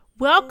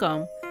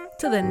Welcome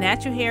to the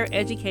Natural Hair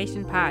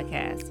Education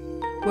Podcast,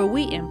 where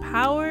we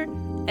empower,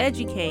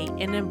 educate,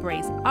 and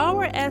embrace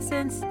our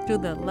essence through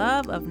the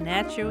love of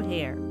natural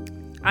hair.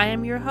 I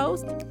am your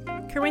host,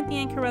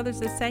 Corinthian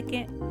Carruthers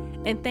II,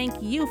 and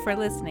thank you for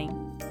listening.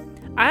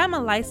 I am a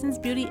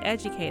licensed beauty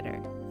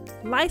educator,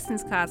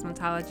 licensed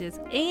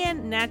cosmetologist,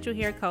 and natural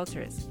hair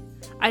culturist.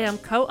 I am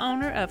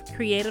co-owner of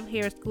Creative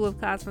Hair School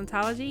of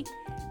Cosmetology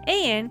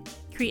and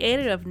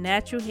creator of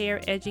Natural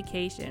Hair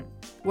Education,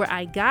 where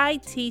I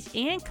guide, teach,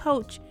 and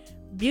coach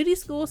beauty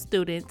school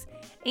students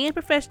and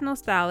professional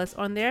stylists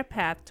on their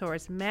path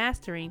towards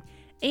mastering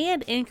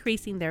and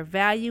increasing their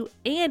value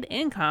and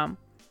income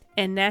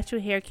in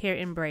natural hair care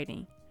and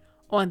braiding.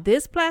 On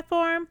this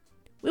platform,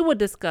 we will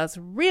discuss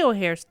real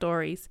hair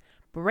stories,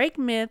 break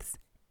myths,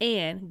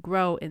 and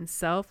grow in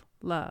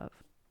self-love.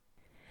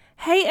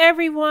 Hey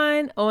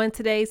everyone, on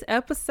today's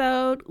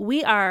episode,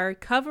 we are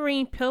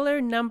covering pillar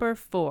number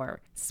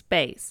 4,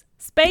 space.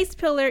 Space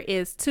pillar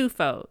is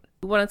twofold.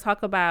 We want to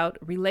talk about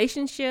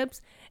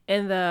relationships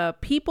and the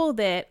people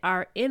that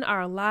are in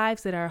our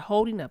lives that are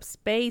holding up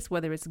space,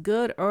 whether it's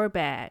good or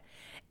bad.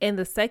 And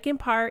the second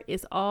part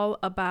is all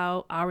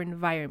about our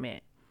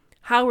environment,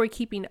 how we're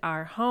keeping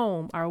our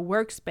home, our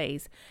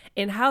workspace,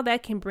 and how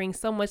that can bring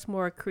so much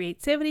more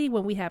creativity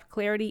when we have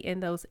clarity in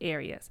those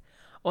areas.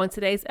 On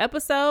today's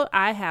episode,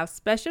 I have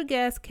special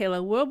guest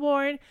Kayla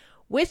Wilburn,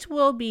 which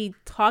will be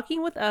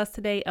talking with us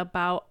today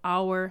about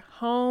our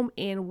home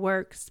and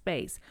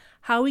workspace,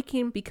 how we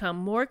can become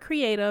more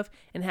creative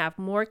and have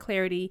more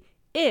clarity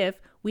if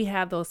we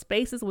have those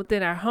spaces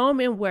within our home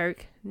and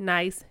work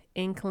nice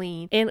and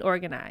clean and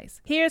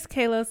organized. Here's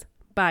Kayla's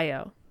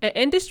bio. An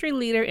industry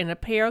leader in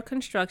apparel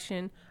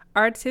construction,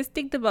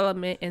 artistic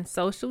development, and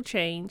social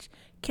change,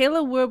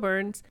 Kayla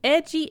Wilburn's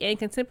edgy and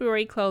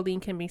contemporary clothing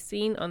can be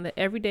seen on the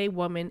everyday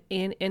woman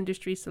and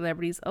industry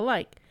celebrities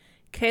alike.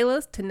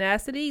 Kayla's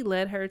tenacity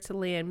led her to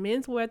land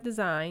menswear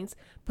designs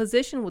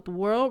positioned with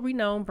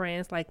world-renowned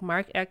brands like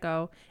Marc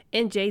Ecko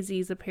and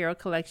Jay-Z's apparel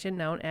collection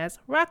known as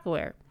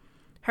Rocawear.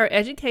 Her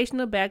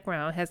educational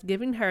background has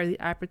given her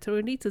the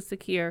opportunity to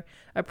secure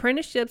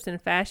apprenticeships in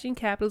fashion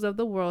capitals of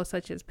the world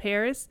such as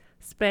Paris,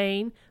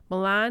 Spain,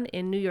 Milan,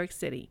 and New York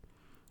City.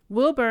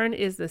 Wilburn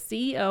is the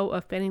CEO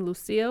of Fannie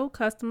Lucille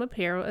Custom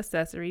Apparel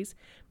Accessories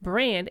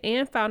brand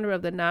and founder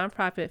of the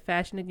nonprofit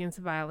Fashion Against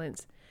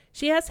Violence.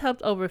 She has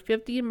helped over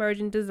 50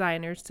 emerging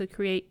designers to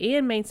create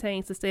and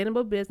maintain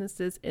sustainable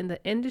businesses in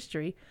the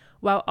industry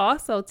while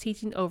also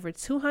teaching over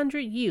 200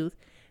 youth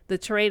the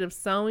trade of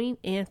sewing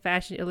and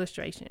fashion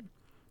illustration.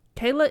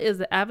 Kayla is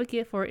the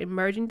advocate for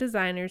emerging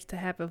designers to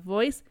have a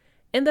voice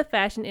in the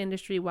fashion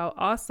industry while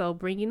also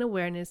bringing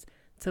awareness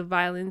to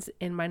violence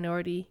in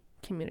minority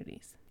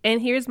communities.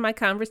 And here's my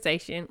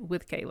conversation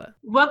with Kayla.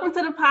 Welcome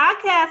to the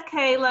podcast,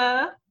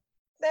 Kayla.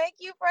 Thank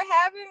you for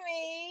having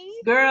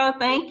me. Girl,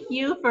 thank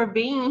you for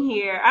being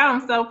here.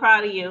 I'm so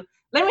proud of you.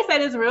 Let me say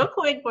this real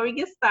quick before we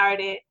get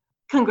started.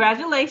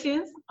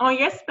 Congratulations on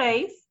your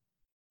space.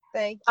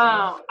 Thank you.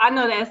 I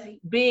know that's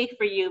big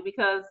for you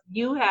because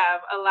you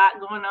have a lot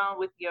going on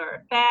with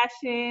your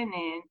fashion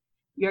and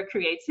your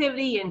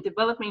creativity and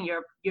developing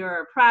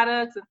your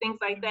products and things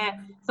like that.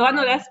 So I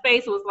know that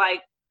space was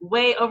like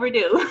way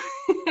overdue.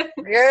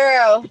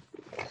 Girl.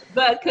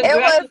 But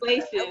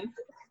congratulations.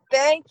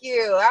 Thank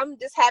you. I'm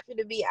just happy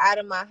to be out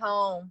of my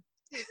home.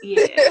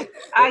 Yeah,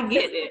 I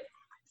get it.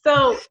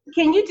 So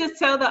can you just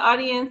tell the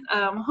audience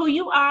who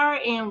you are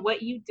and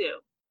what you do?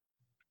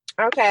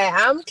 Okay,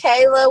 I'm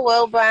Kayla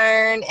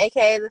Wilburn,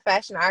 aka the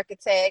Fashion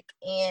Architect,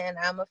 and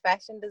I'm a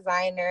fashion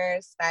designer,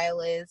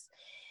 stylist,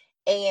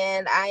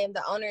 and I am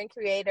the owner and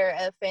creator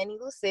of Fannie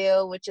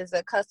Lucille, which is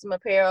a custom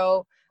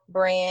apparel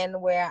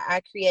brand where I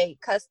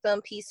create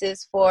custom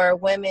pieces for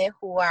women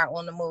who are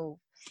on the move.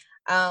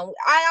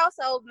 I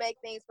also make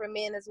things for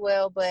men as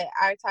well, but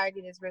our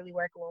target is really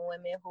working with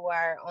women who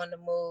are on the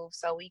move.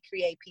 So we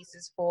create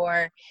pieces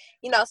for,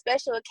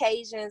 special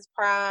occasions,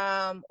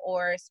 prom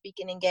or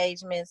speaking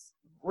engagements,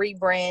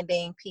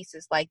 rebranding,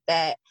 pieces like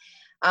that.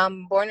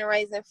 I'm born and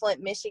raised in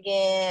Flint,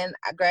 Michigan.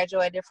 I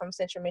graduated from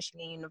Central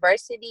Michigan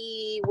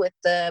University with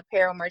the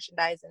apparel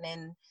merchandising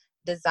and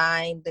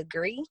design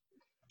degree.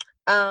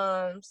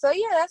 So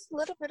yeah, that's a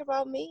little bit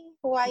about me,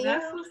 who I am.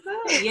 That's what's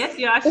up. Yes,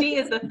 y'all, she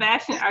is a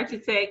fashion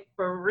architect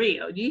for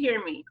real. You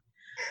hear me?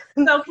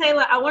 So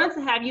Kayla, I wanted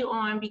to have you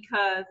on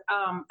because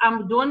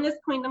I'm doing this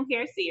Queendom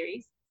Hair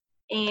series,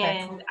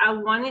 and I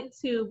wanted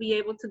to be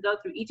able to go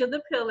through each of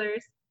the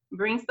pillars,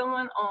 bring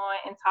someone on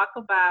and talk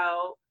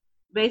about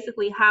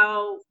basically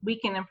how we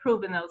can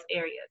improve in those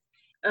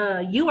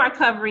areas. You are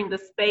covering the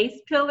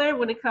space pillar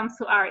when it comes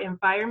to our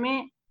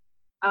environment.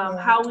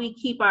 How we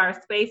keep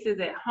our spaces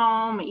at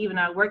home and even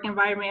our work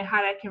environment,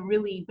 how that can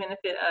really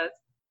benefit us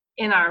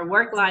in our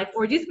work life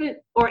or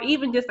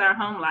even just our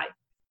home life.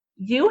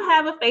 You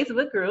have a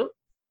Facebook group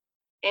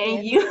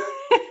and you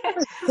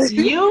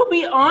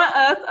be on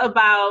us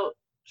about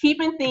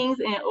keeping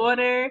things in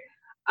order,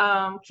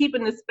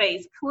 keeping the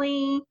space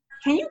clean.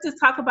 Can you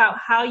just talk about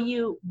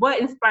what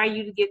inspired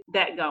you to get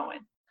that going?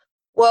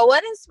 Well,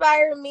 what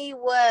inspired me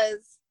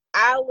was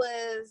I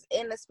was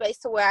in a space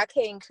to where I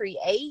couldn't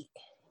create,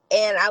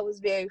 and I was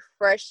very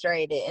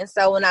frustrated. And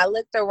so when I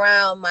looked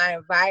around my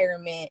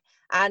environment,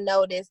 I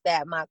noticed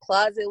that my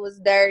closet was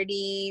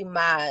dirty,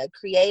 my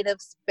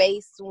creative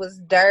space was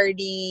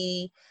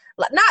dirty,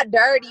 not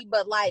dirty,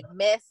 but like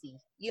messy.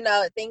 You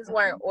know, things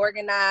weren't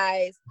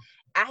organized.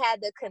 I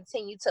had to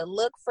continue to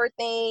look for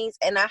things.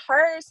 And I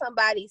heard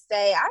somebody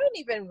say, I don't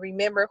even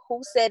remember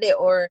who said it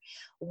or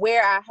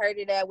where I heard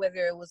it at,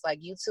 whether it was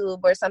like YouTube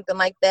or something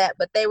like that,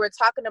 but they were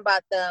talking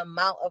about the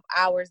amount of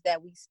hours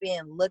that we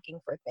spend looking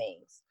for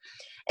things.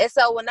 And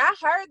so when I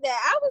heard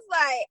that, I was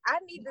like, I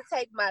need to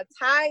take my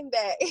time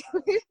back.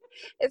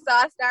 And so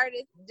I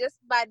started just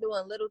by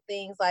doing little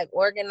things like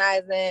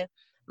organizing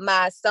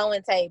my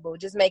sewing table,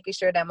 just making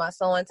sure that my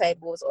sewing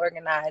table was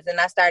organized. And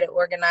I started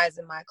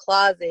organizing my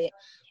closet.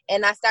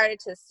 And I started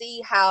to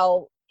see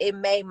how it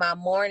made my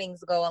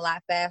mornings go a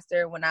lot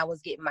faster when I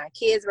was getting my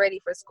kids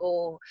ready for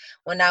school,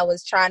 when I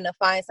was trying to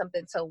find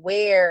something to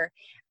wear,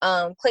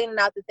 cleaning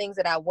out the things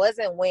that I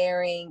wasn't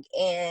wearing,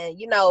 and,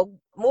 you know,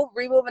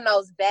 removing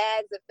those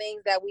bags of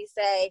things that we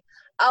say,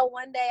 oh,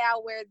 one day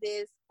I'll wear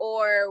this,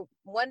 or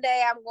one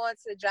day I'm going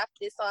to drop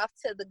this off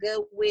to the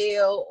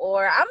Goodwill,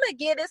 or I'm going to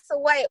give this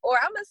away, or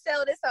I'm going to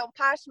sell this on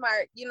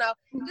Poshmark, you know,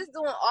 just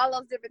doing all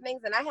those different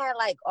things. And I had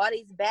like all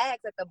these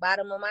bags at the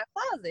bottom of my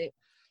closet.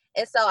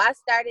 And so I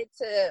started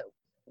to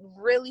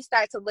really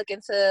start to look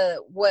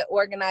into what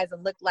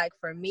organizing looked like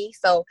for me.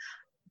 So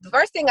the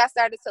first thing I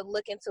started to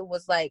look into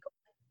was like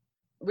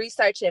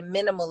researching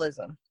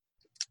minimalism.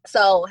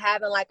 So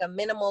having like a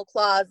minimal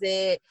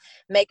closet,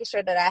 making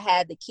sure that I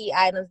had the key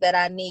items that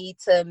I need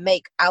to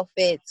make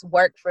outfits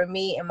work for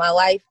me in my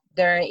life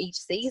during each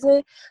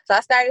season. So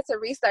I started to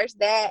research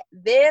that.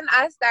 Then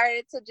I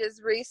started to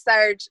just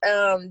research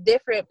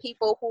different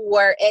people who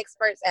were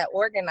experts at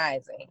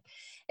organizing.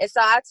 And so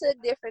I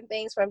took different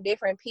things from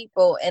different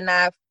people, and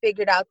I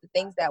figured out the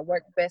things that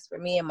worked best for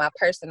me in my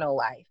personal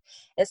life.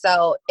 And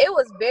so it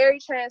was very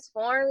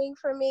transforming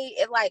for me.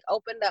 It like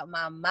opened up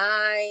my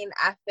mind.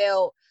 I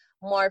felt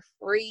more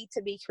free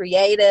to be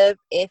creative.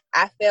 If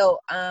I felt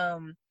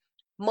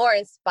more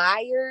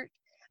inspired,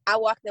 I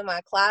walked in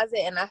my closet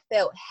and I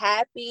felt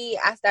happy.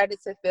 I started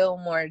to feel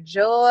more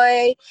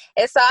joy.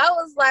 And so I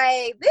was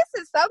like, this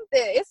is something,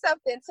 it's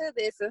something to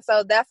this. And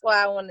so that's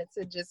why I wanted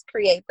to just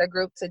create the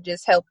group to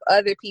just help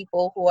other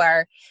people who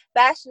are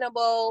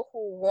fashionable,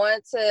 who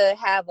want to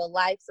have a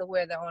life to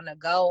where they're on the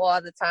go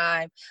all the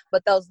time.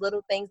 But those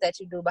little things that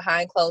you do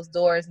behind closed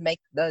doors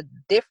make the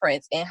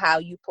difference in how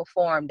you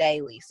perform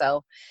daily.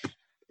 So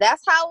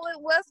that's how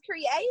it was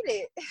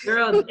created.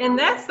 Girl, and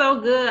that's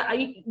so good.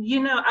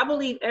 I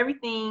believe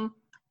everything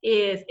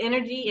is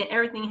energy and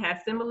everything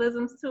has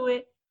symbolisms to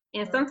it.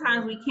 And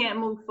sometimes we can't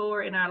move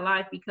forward in our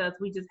life because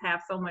we just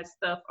have so much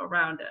stuff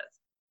around us.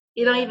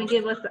 It don't even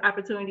give us the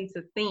opportunity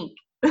to think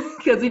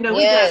because,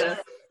 Yes.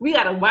 we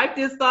gotta wipe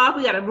this off.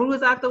 We gotta move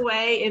this out the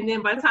way. And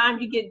then by the time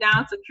you get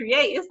down to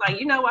create, it's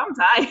like, I'm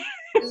tired.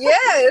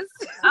 Yes.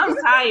 I'm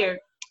tired.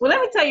 Well,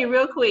 let me tell you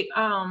real quick.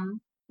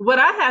 What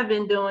I have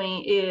been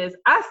doing is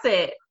I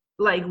set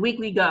like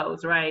weekly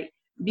goals, right?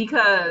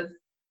 Because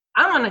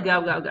I'm on a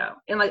go.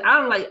 And like,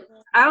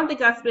 I don't think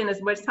I spend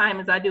as much time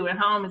as I do at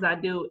home as I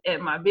do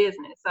at my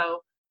business. So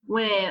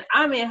when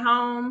I'm at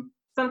home,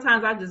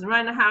 sometimes I just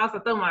run the house, I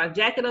throw my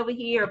jacket over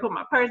here or put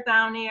my purse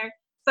down there.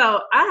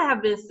 So I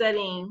have been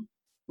setting,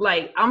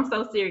 like, I'm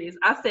so serious.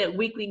 I set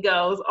weekly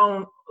goals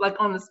on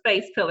the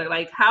space pillar.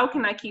 Like, how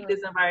can I keep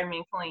this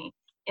environment clean?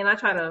 And I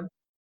try to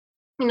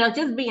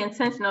just be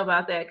intentional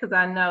about that because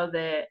I know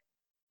that,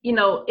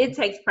 it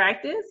takes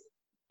practice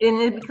and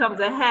it becomes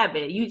a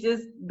habit. You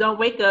just don't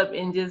wake up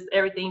and just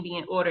everything be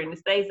in order and it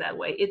stays that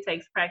way. It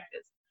takes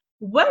practice.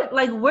 What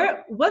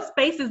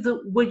spaces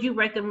would you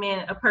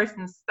recommend a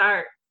person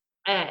start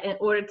at in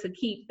order to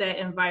keep that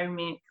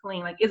environment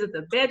clean? Like, is it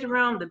the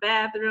bedroom, the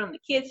bathroom, the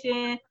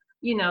kitchen,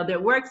 their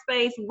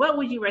workspace? What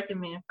would you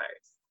recommend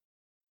first?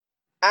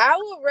 I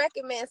would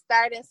recommend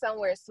starting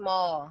somewhere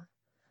small.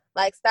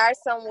 Like, start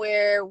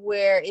somewhere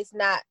where it's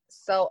not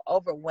so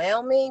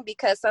overwhelming,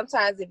 because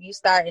sometimes if you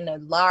start in a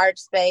large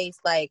space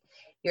like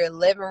your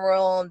living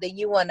room, then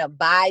you want to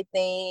buy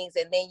things,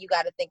 and then you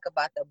got to think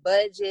about the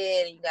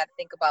budget, and you got to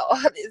think about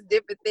all these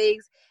different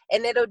things,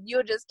 and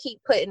you'll just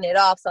keep putting it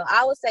off. So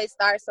I would say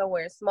start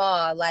somewhere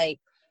small, like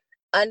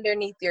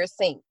underneath your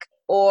sink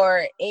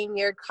or in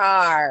your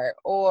car,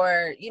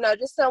 or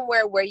just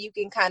somewhere where you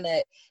can kind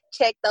of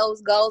check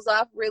those goals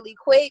off really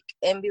quick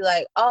and be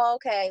like, oh,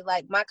 okay,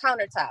 like my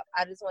countertop,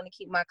 I just want to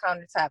keep my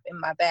countertop in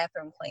my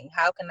bathroom clean.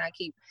 How can I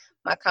keep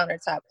my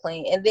countertop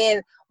clean? And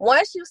then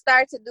once you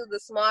start to do the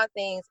small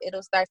things,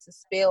 it'll start to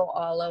spill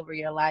all over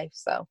your life.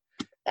 So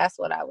that's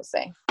what I would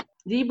say.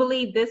 Do you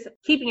believe this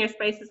keeping your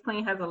spaces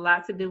clean has a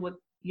lot to do with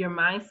your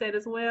mindset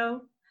as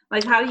well?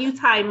 Like, how do you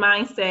tie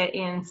mindset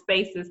and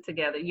spaces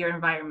together, your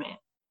environment?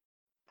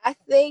 I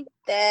think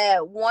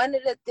that one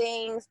of the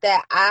things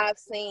that I've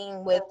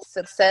seen with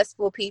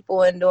successful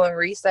people in doing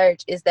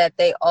research is that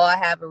they all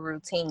have a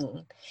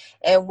routine.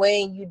 And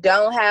when you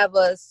don't have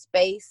a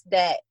space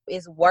that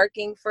is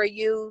working for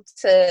you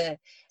to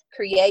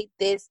create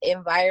this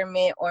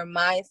environment or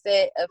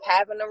mindset of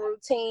having a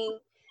routine,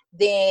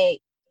 then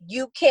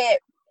you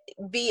can't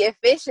be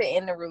efficient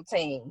in the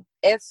routine.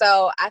 And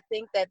so I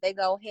think that they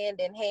go hand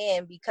in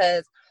hand,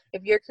 because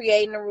if you're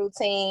creating a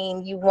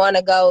routine, you want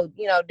to go,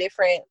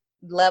 different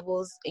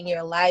levels in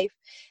your life,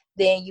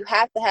 then you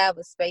have to have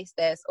a space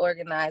that's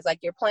organized. Like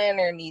your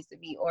planner needs to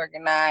be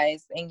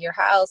organized and your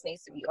house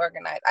needs to be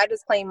organized. I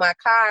just cleaned my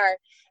car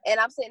and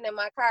I'm sitting in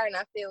my car and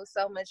I feel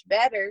so much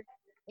better,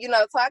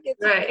 talking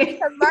to you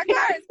because my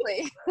car is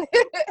clean.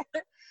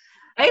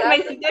 It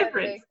makes a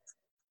difference.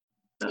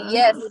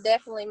 Yes, it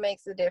definitely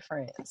makes a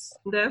difference.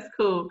 That's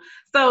cool.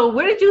 So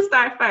where did you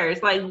start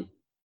first? Like,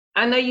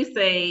 I know you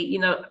say,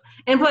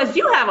 and plus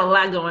you have a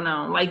lot going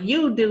on. Like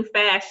you do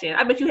fashion.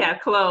 I bet you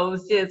have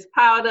clothes just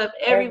piled up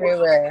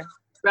everywhere.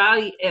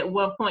 Probably at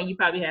one point you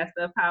probably have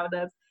stuff piled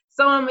up.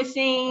 Sewing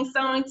machines,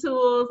 sewing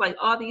tools, like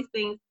all these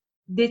things.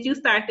 Did you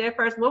start there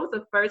first? What was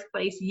the first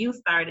place you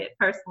started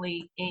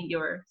personally in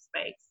your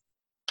space?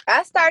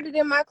 I started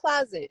in my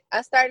closet.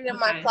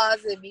 My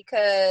closet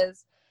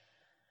because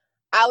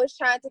I was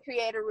trying to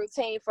create a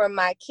routine for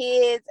my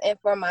kids and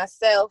for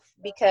myself,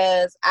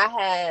 because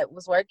I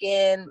was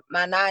working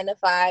my 9 to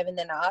 5 and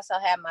then I also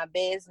had my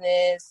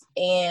business,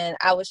 and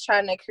I was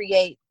trying to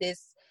create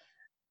this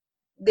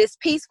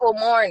peaceful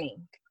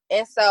morning.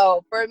 And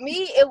so for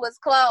me, it was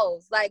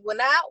clothes. Like when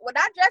I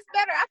dress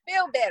better, I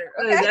feel better.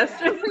 Okay. That's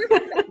true.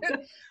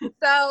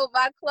 So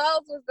my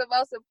clothes was the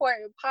most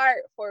important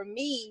part for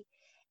me.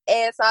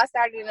 And so I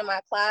started in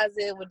my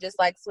closet with just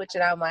like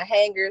switching out my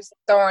hangers,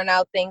 throwing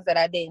out things that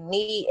I didn't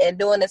need, and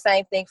doing the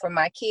same thing for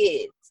my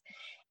kids.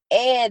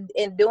 And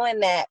in doing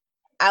that,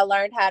 I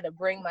learned how to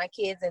bring my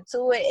kids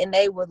into it, and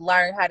they would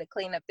learn how to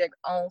clean up their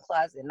own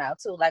closet now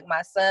too. Like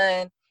my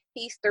son,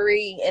 he's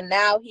 3, and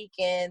now he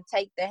can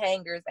take the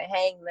hangers and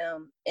hang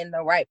them in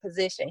the right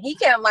position. He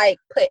can like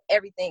put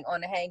everything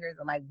on the hangers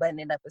and like button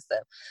it up and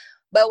stuff.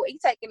 But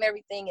he's taking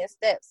everything in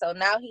steps. So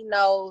now he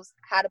knows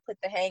how to put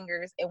the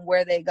hangers and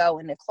where they go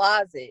in the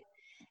closet.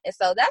 And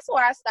so that's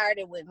where I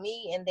started with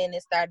me. And then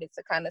it started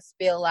to kind of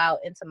spill out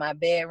into my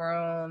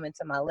bedroom,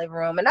 into my living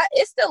room. And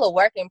it's still a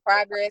work in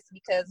progress,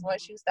 because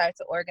once you start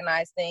to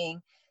organize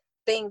things,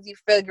 you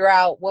figure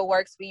out what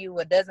works for you,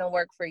 what doesn't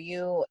work for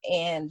you,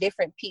 and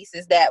different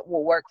pieces that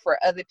will work for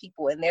other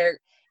people in their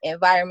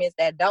environments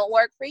that don't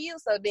work for you.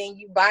 So then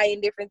you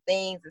buying different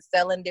things and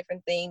selling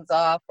different things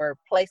off or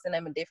placing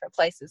them in different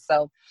places.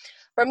 So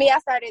for me, I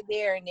started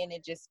there, and then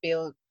it just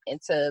spilled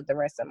into the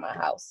rest of my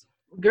house.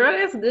 Girl,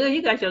 that's good.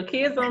 You got your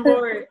kids on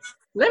board.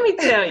 Let me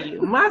tell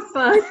you, my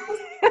son,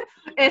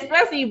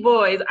 especially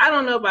boys, I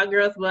don't know about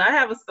girls, but I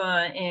have a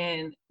son,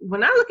 and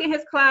when I look at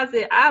his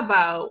closet, I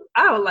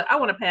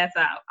want to pass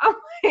out. I'm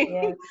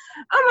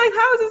like,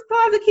 how does this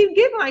closet keep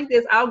getting like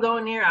this? I'll go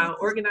in there, I'll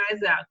organize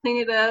it, I'll clean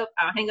it up,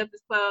 I'll hang up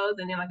his clothes,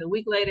 and then like a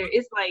week later,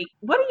 it's like,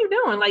 what are you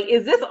doing? Like,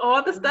 is this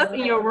all the stuff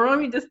in your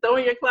room you just throw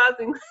in your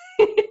closet?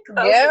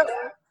 Yep.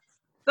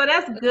 So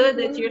that's good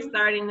that you're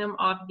starting them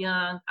off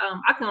young.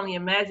 I can only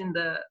imagine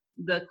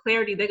the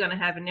clarity they're going to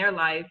have in their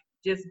life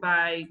just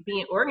by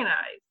being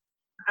organized.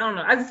 I don't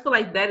know. I just feel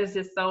like that is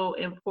just so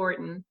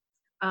important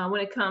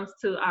when it comes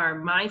to our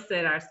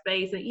mindset, our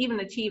space, and even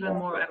achieving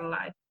more out of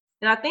life.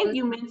 And I think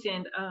you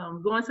mentioned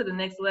going to the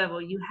next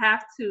level, you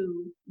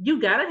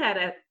got to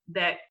have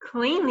that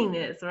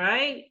cleanliness,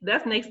 right?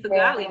 That's next to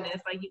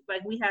godliness. Like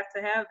we have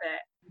to have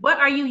that. What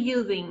are you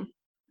using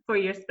for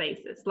your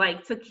spaces,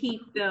 like to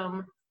keep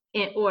them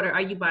in order?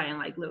 Are you buying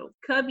like little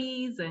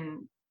cubbies?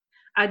 And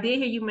I did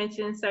hear you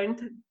mention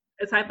certain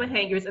type of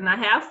hangers, and I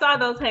have saw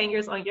those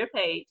hangers on your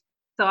page,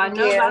 so I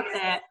know about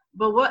that.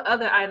 But what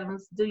other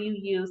items do you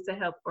use to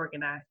help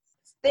organize?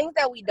 Things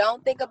that we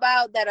don't think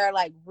about that are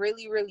like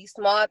really, really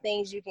small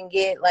things you can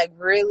get like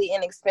really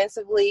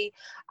inexpensively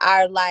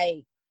are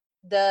like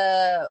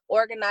the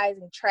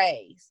organizing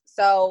trays.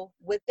 So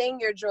within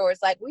your drawers,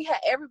 like we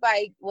have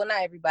everybody, well,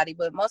 not everybody,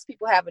 but most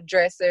people have a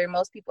dresser.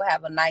 Most people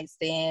have a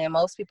nightstand.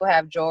 Most people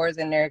have drawers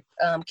in their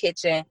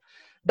kitchen.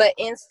 But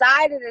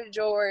inside of the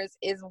drawers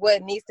is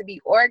what needs to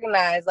be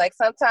organized. Like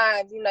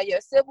sometimes,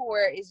 your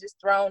silverware is just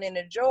thrown in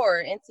a drawer.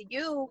 And to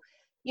you,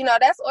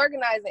 that's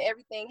organized and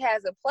everything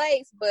has a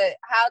place. But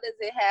how does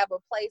it have a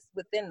place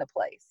within the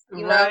place?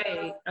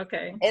 Right.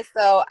 Okay. And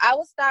so I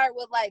would start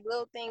with like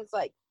little things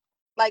like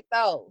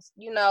those,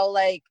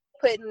 like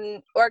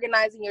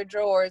organizing your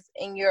drawers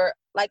in your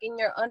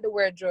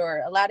underwear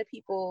drawer. A lot of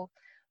people,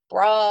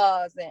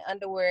 bras and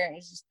underwear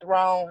is just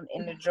thrown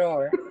in the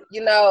drawer,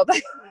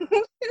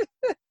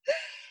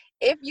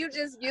 If you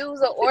just use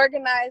the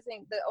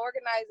organizing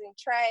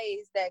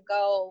trays that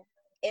go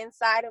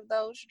inside of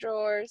those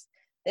drawers,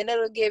 then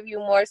it'll give you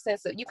more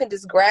sense of, you can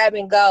just grab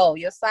and go.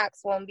 Your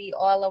socks won't be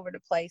all over the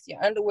place.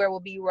 Your underwear will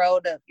be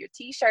rolled up. Your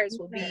t-shirts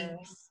will be,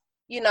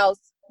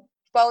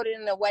 folded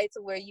in a way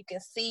to where you can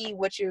see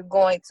what you're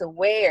going to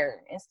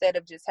wear instead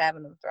of just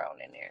having them thrown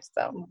in there.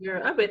 So,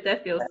 girl, I bet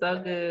that feels so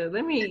good.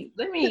 Let me.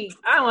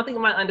 I don't want to think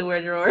of my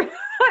underwear drawer.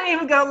 I ain't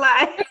even gonna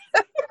lie.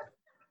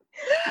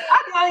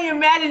 I can only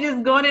imagine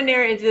just going in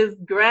there and just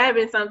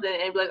grabbing something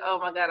and be like, oh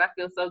my God, I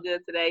feel so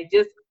good today.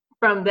 Just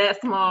from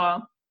that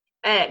small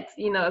act,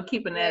 of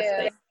keeping that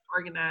space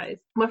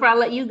organized. Before I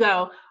let you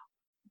go,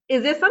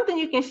 is there something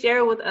you can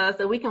share with us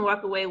that we can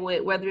walk away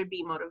with, whether it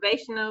be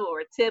motivational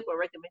or a tip or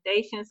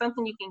recommendation,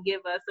 something you can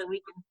give us that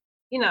we can,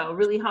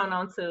 really hone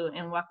on to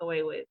and walk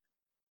away with?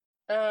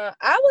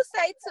 I would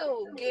say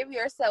to give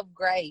yourself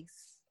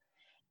grace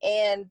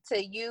and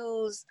to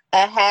use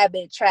a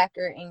habit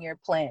tracker in your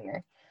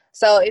planner.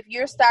 So if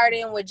you're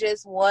starting with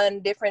just one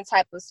different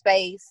type of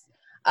space,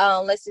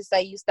 let's just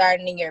say you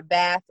starting in your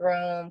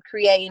bathroom,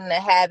 creating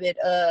a habit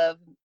of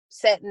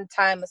setting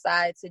time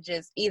aside to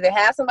just either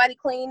have somebody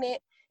clean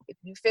it, if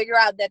you figure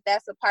out that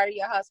that's a part of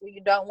your house where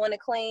you don't want to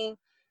clean,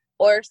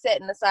 or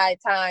setting aside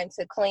time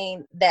to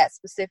clean that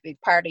specific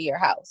part of your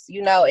house,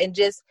 and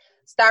just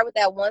start with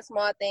that one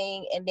small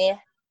thing and then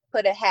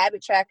put a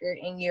habit tracker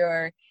in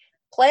your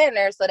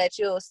planner so that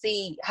you'll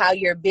see how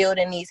you're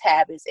building these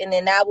habits. And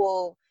then that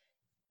will,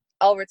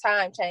 over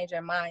time, change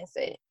your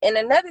mindset. And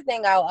another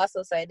thing I'll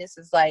also say, this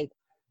is like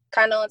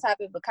kind of on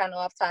topic, but kind of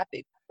off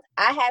topic.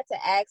 I had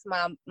to ask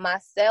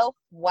myself,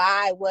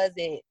 why was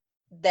it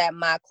that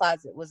my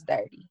closet was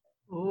dirty?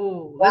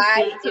 Ooh,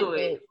 why is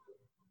it?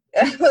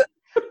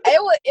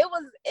 it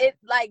was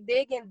like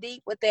digging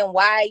deep within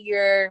why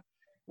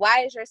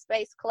is your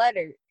space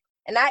cluttered?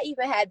 And I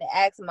even had to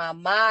ask my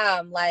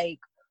mom, like,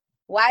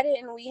 why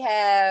didn't we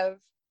have,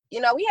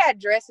 we had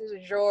dressers,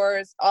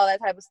 drawers, all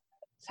that type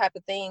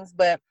of things,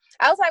 but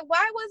I was like,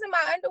 why wasn't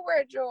my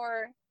underwear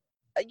drawer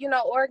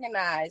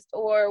organized?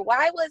 Or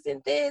why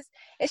wasn't this?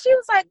 And she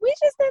was like, we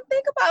just didn't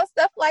think about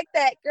stuff like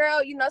that,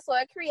 girl. So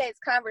it creates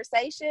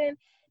conversation.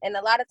 And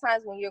a lot of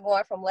times when you're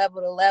going from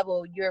level to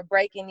level, you're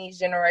breaking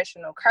these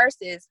generational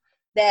curses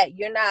that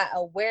you're not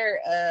aware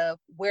of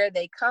where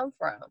they come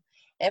from.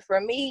 And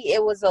for me,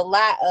 it was a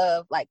lot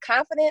of like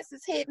confidence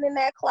is hidden in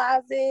that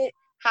closet,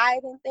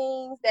 hiding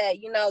things that,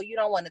 you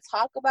don't want to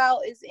talk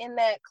about is in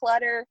that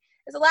clutter.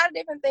 There's a lot of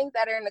different things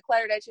that are in the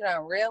clutter that you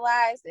don't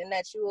realize and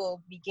that you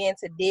will begin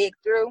to dig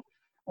through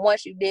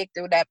once you dig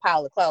through that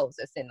pile of clothes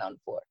that's sitting on the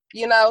floor,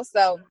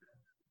 so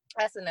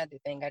that's another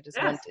thing I just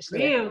wanted to share.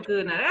 Real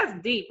good. Now that's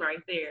deep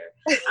right there.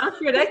 I'm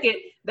sure that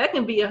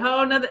can be a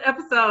whole nother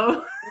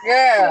episode.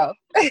 Girl.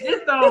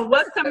 Just on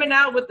what's coming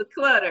out with the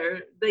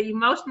clutter, the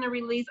emotional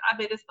release. I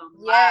bet it's a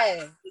lot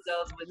that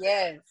goes with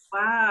that.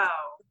 Wow.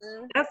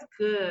 Mm-hmm. That's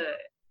good.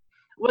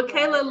 Well,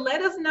 Kayla,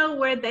 let us know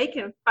where they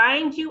can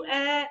find you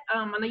at.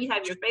 I know you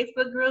have your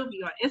Facebook group,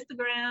 you're on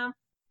Instagram.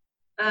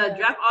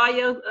 Drop all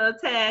your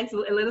tags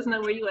and let us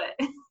know where you at.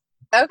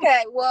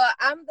 Okay, well,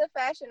 I'm the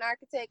fashion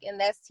architect, and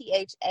that's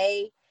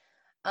THA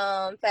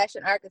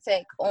fashion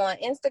architect on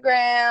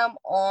Instagram,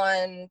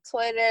 on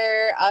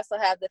Twitter. Also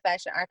have the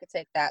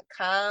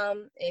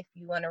fashionarchitect.com if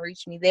you want to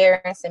reach me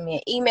there and send me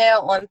an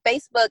email. On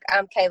Facebook,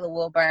 I'm Kayla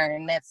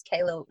Wilburn. That's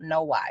Kayla,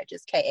 no Y,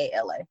 just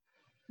Kala.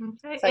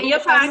 Okay. So and your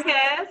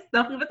podcast.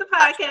 Don't forget the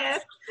podcast.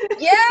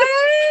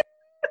 Yes.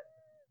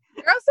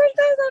 Girl,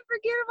 sometimes I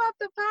forget about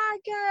the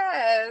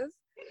podcast.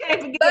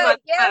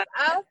 But yes,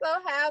 I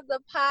also have the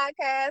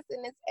podcast,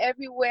 and it's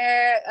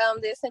everywhere.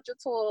 The Essential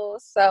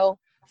Tools. So,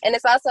 and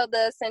it's also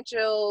the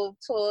Essential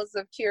Tools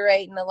of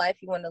Curating the Life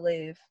You Want to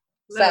Live.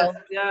 Let's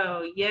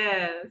go.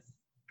 Yes.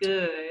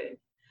 Good.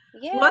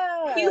 Yeah.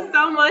 Well, thank you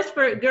so much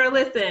girl,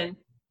 listen.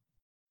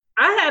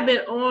 I have been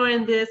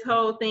on this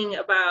whole thing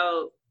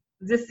about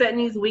just setting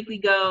these weekly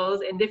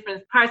goals in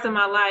different parts of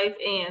my life,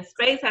 and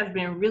space has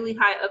been really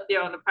high up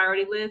there on the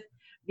priority list.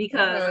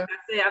 Because, like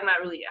I said, I'm not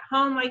really at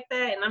home like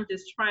that, and I'm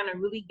just trying to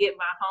really get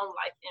my home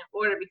life in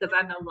order, because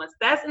I know once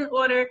that's in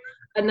order,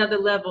 another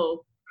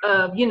level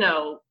of,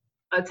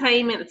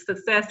 attainment,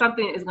 success,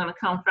 something is going to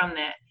come from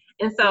that.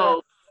 And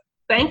so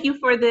thank you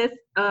for this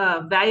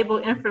valuable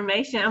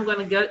information. I'm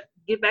going to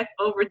get back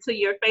over to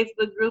your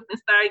Facebook group and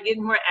start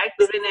getting more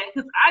active in that,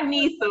 because I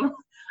need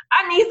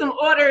some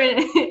order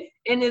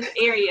in this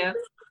area.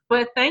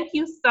 But thank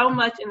you so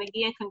much. And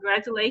again,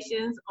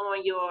 congratulations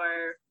on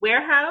your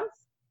warehouse.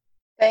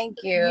 Thank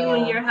you. You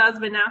and your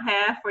husband now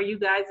have for you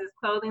guys'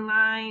 clothing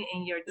line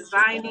and your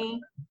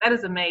designing. That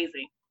is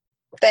amazing.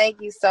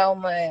 Thank you so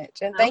much.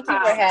 And thank you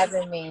for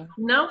having me.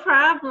 No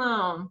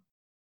problem.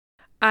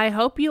 I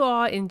hope you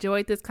all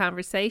enjoyed this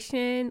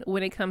conversation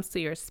when it comes to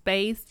your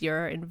space,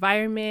 your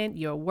environment,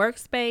 your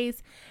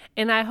workspace.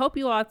 And I hope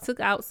you all took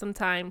out some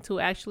time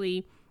to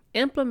actually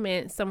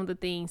implement some of the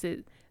things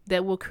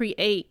that will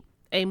create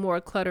a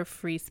more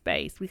clutter-free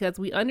space, because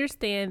we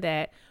understand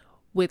that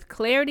with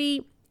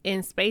clarity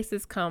in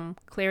spaces come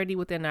clarity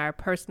within our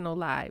personal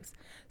lives.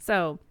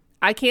 So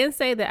I can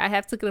say that I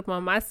have took it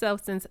upon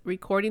myself since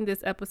recording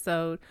this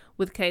episode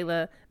with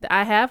Kayla that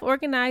I have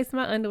organized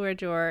my underwear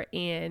drawer,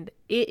 and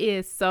it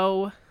is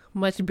so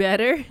much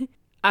better.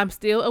 I'm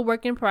still a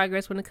work in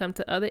progress when it comes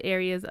to other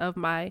areas of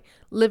my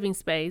living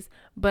space,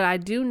 but I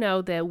do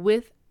know that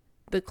with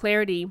the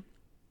clarity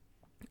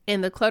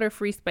and the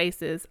clutter-free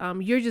spaces,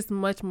 you're just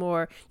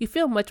you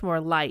feel much more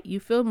light. You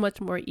feel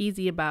much more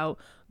easy about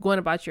going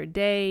about your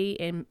day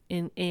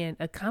and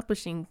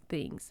accomplishing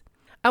things.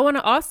 I want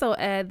to also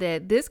add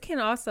that this can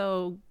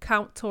also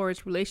count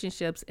towards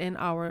relationships in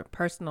our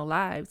personal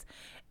lives.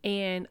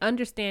 and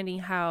understanding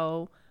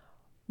how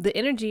the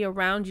energy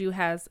around you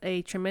has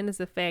a tremendous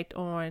effect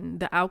on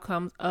the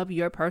outcomes of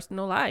your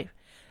personal life.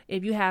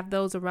 If you have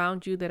those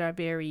around you that are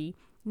very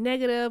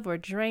negative or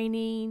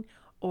draining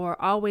or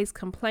always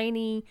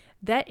complaining,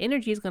 that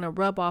energy is going to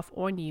rub off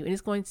on you and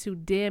it's going to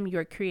dim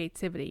your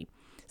creativity.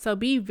 So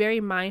be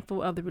very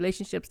mindful of the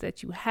relationships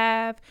that you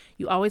have.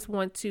 You always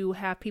want to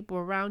have people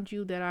around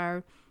you that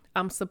are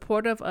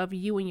supportive of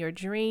you and your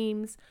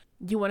dreams.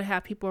 You want to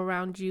have people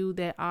around you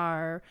that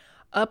are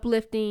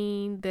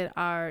uplifting,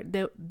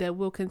 that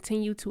will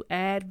continue to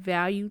add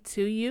value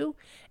to you.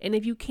 And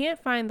if you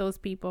can't find those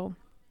people,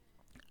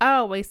 I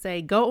always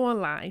say go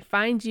online,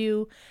 find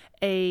you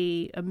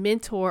a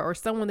mentor or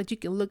someone that you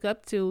can look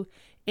up to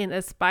and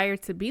aspire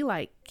to be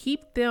like.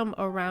 Keep them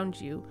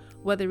around you,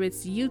 whether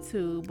it's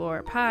YouTube or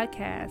a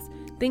podcast.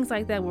 Things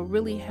like that will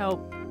really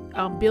help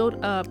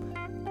build up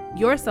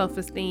your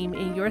self-esteem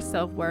and your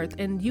self-worth,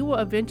 and you will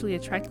eventually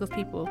attract those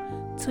people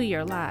to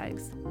your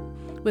lives.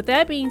 With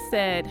that being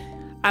said,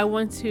 I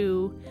want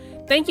to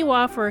thank you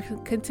all for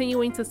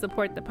continuing to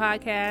support the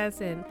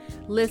podcast and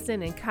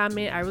listen and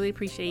comment. I really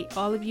appreciate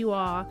all of you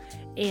all.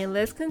 And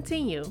let's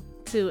continue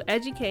to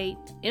educate,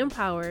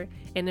 empower,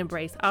 and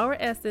embrace our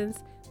essence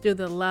through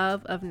the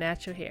love of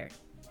natural hair.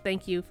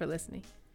 Thank you for listening.